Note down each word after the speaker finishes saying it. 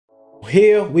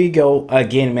here we go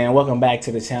again, man. Welcome back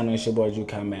to the channel. It's your boy Drew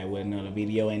coming back with another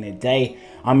video, and today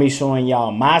I'm be showing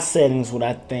y'all my settings, what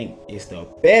I think is the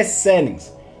best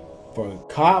settings for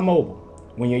COD Mobile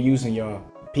when you're using your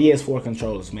PS4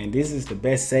 controllers. Man, this is the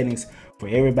best settings for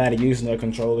everybody using their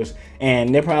controllers.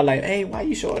 And they're probably like, hey, why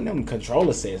you showing them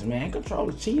controller sets, man?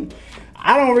 Controller cheating.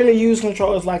 I don't really use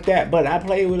controllers like that, but I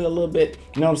play with it a little bit,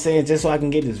 you know what I'm saying, just so I can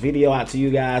get this video out to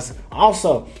you guys.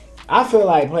 Also, I feel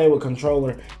like playing with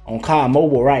controller on COD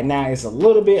Mobile right now is a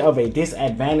little bit of a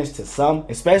disadvantage to some,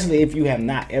 especially if you have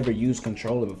not ever used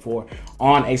controller before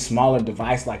on a smaller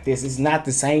device like this. It's not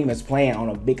the same as playing on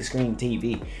a big screen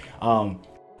TV.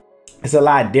 It's a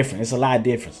lot different. It's a lot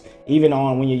different. Even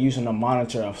on when you're using a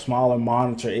monitor, a smaller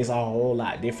monitor, it's a whole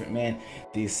lot different, man.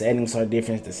 These settings are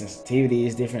different. The sensitivity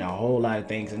is different. A whole lot of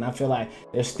things. And I feel like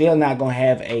they're still not going to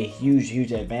have a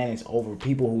huge advantage over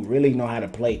people who really know how to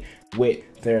play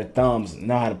with their thumbs,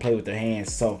 know how to play with their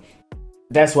hands. So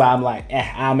that's why I'm like,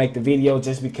 I'll make the video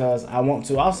just because I want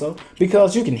to. Also,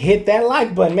 because you can hit that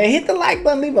like button, man. Hit the like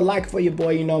button. Leave a like for your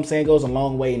boy. You know what I'm saying? It goes a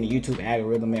long way in the YouTube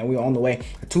algorithm, man. We're on the way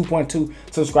to 2.2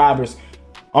 subscribers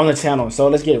on the channel. So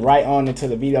let's get right on into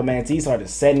the video, man. These are the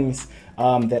settings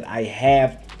that I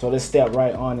have. So let's step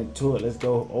right on into it. Let's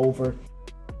go over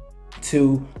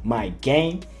to my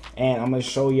game. And I'm going to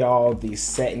show y'all the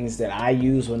settings that I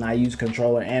use when I use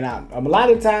controller. And a lot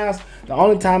of times, the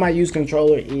only time I use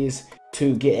controller is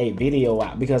to get a video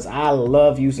out, because I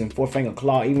love using 4-finger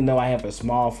claw. Even though I have a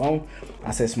small phone,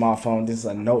 I say small phone, this is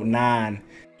a Note 9,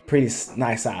 pretty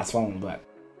nice size phone, but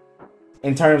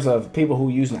in terms of people who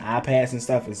using iPads and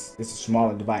stuff, it's a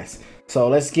smaller device. So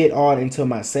let's get on into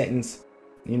my settings.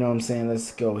 You know what I'm saying?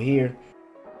 Let's go here.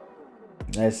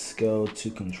 Let's go to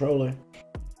controller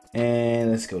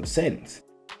and let's go to settings.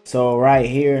 So right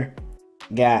here,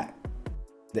 got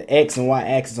the X and Y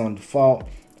axis on default.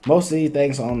 Most of these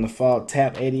things are on default.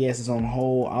 Tap ADS is on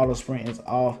hold. Auto sprint is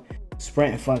off.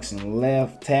 Sprint function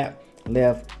left. Tap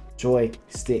left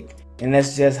joystick. And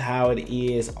that's just how it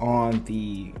is on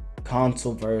the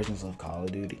console versions of Call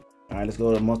of Duty. All right, let's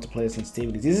go to multiplayer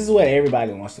sensitivities. This is what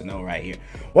everybody wants to know right here.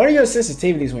 What are your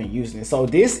sensitivities when using it? So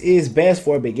this is best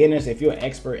for beginners. If you're an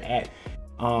expert at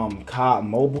COD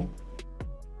Mobile,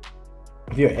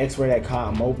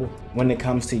 when it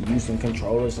comes to using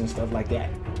controllers and stuff like that,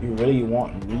 you really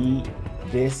won't need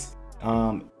this.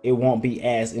 It won't be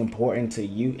as important to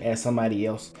you as somebody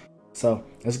else. So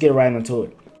let's get right into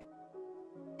it.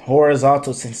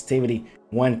 Horizontal sensitivity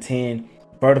 110,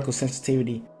 vertical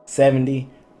sensitivity 70,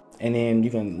 and then you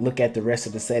can look at the rest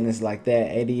of the settings like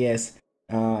that. ADS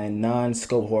and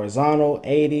non-scope horizontal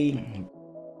 80,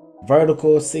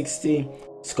 vertical 60,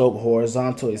 scope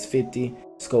horizontal is 50,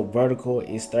 scope vertical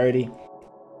is 30.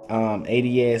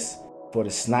 ADS for the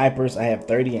snipers, I have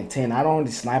 30 and 10. I don't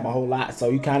really snipe a whole lot, so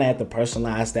you kind of have to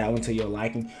personalize that one to your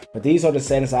liking. But these are the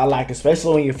settings I like,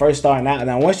 especially when you're first starting out.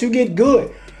 Now once you get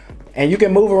good and you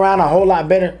can move around a whole lot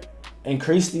better,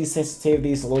 increase these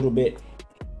sensitivities a little bit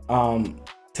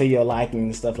to your liking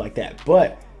and stuff like that.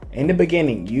 But in the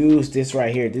beginning, use this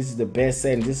right here. This is the best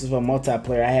setting. This is for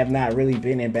multiplayer. I have not really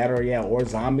been in battle royale or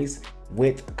zombies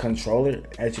with controller.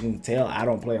 As you can tell, I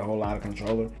don't play a whole lot of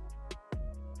controller,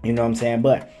 you know what I'm saying?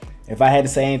 But if I had to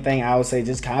say anything, I would say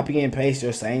just copy and paste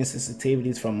your same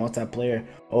sensitivities from multiplayer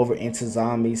over into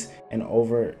zombies and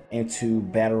over into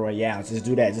battle royale. Just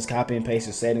do that. Just copy and paste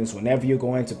your settings whenever you're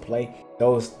going to play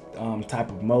those type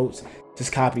of modes.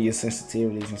 Just copy your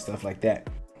sensitivities and stuff like that,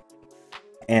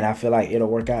 and I feel like it'll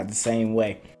work out the same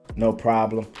way, no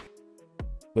problem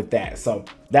with that. So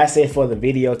that's it for the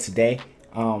video today.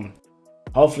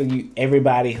 Hopefully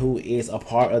everybody who is a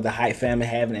part of the Hype family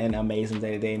having an amazing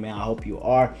day today, man. I hope you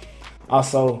are.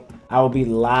 Also, I will be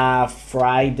live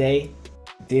Friday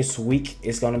this week.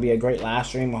 It's going to be a great live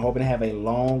stream. I'm hoping to have a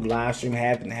long live stream. I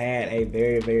haven't had a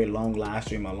very long live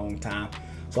stream in a long time,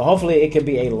 so hopefully it could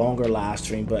be a longer live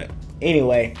stream. But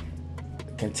anyway,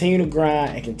 continue to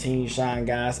grind and continue to shine,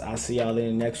 guys. I'll see y'all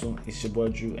in the next one. It's your boy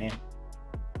Drew, and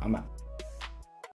I'm out.